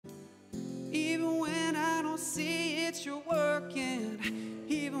don't see it, you're working.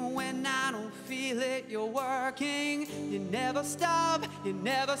 Even when I don't feel it, you're working. You never stop working. You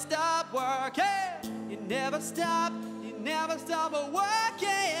never stop working.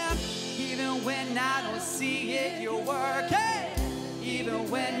 Even when I don't see it, you're working.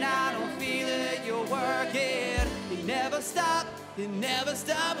 Even when I don't feel it, you're working. You never stop working. You never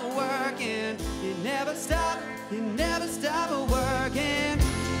stop working.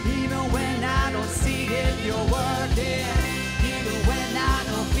 Even when I don't see it, you're working. Even when I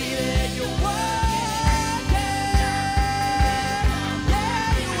don't feel it, you're working.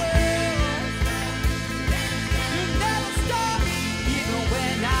 Yeah, you will. You never stop. Even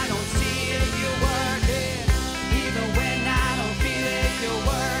when I don't see it, you're working. Even when I don't feel it, you're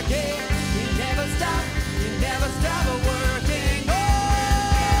working. You never stop working. Oh,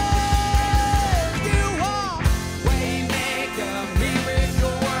 you are Waymaker,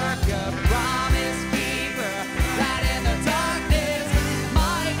 miracle worker, promise keeper, light in the darkness.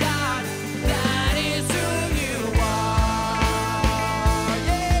 My God, that is who you are.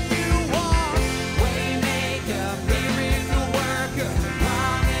 Yeah, you are Waymaker, miracle worker,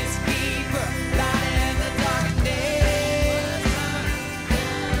 promise keeper, light in the darkness.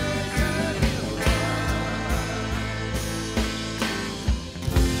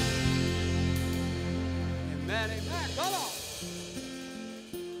 Amen, amen. Come on.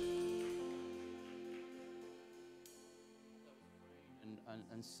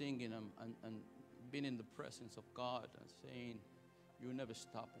 And singing and being in the presence of God and saying, you never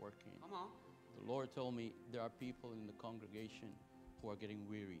stop working. Come on. The Lord told me there are people in the congregation who are getting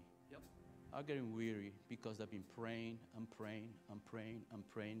weary. Yep. Are getting weary because they've been praying and praying and praying and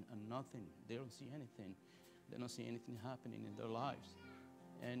praying and nothing. They don't see anything. They don't see anything happening in their lives.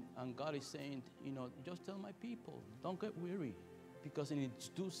 And God is saying, you know, just tell my people, don't get weary, because in its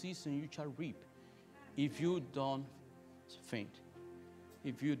due season you shall reap if you don't faint.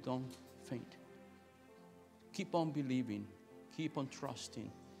 If you don't faint. Keep on believing, keep on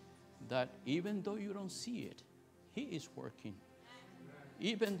trusting that even though you don't see it, He is working.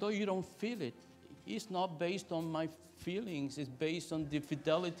 Even though you don't feel it, it's not based on my feelings, it's based on the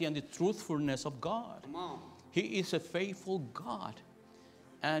fidelity and the truthfulness of God. Come on. He is a faithful God,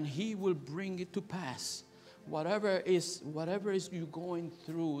 and He will bring it to pass. Whatever is you going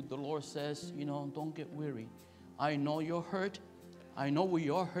through, the Lord says, you know, don't get weary. I know you're hurt. I know where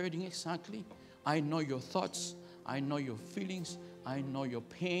you're hurting exactly. I know your thoughts. I know your feelings. I know your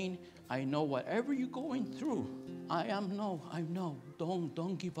pain. I know whatever you're going through. I know.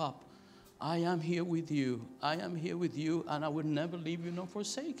 Don't give up. I am here with you. I am here with you, and I will never leave you nor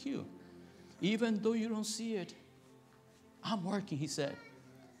forsake you. Even though you don't see it, I'm working, He said.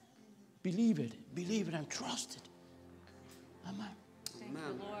 Believe it and trust it. Amen. Thank you,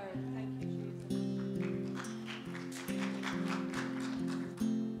 Lord. Thank you, Jesus.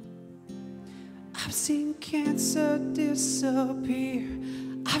 I've seen cancer disappear.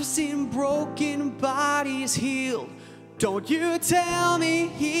 I've seen broken bodies healed. Don't you tell me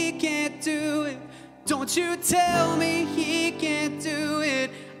He can't do it. Don't you tell me He can't do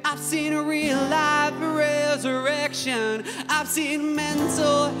it. I've seen a real life resurrection. I've seen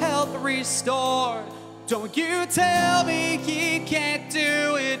mental health restored. Don't you tell me He can't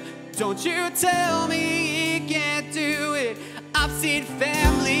do it. Don't you tell me He can't do it. I've seen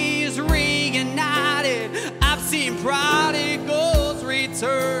families reunited. I've seen prodigals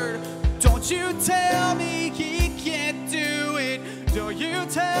return. Don't you tell me He can't do it. Don't you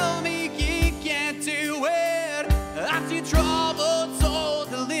tell me He can't do it. I've seen troubled souls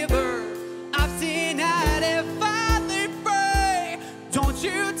delivered. I've seen 95 they pray. Don't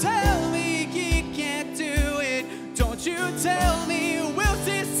you tell me He can't do it. Don't you tell me we'll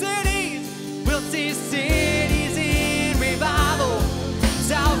see cities in revival.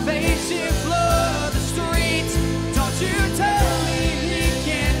 Salvation flood the streets. Don't you tell me He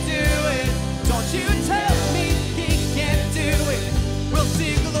can't do it. Don't you tell me He can't do it. We'll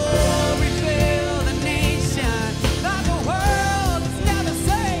see glory fill the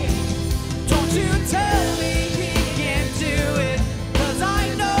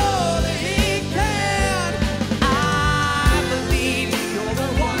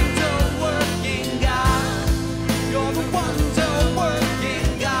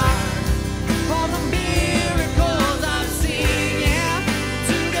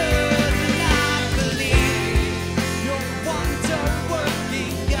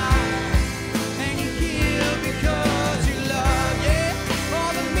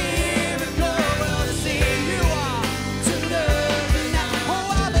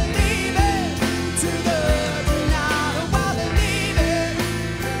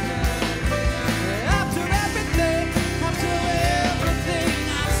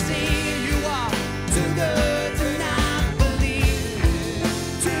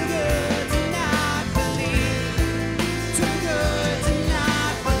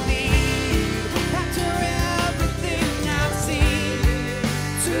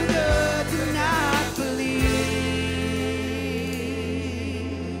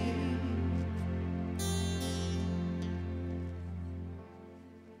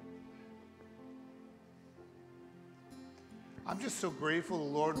I'm just so grateful the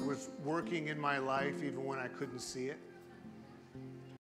Lord was working in my life even when I couldn't see it.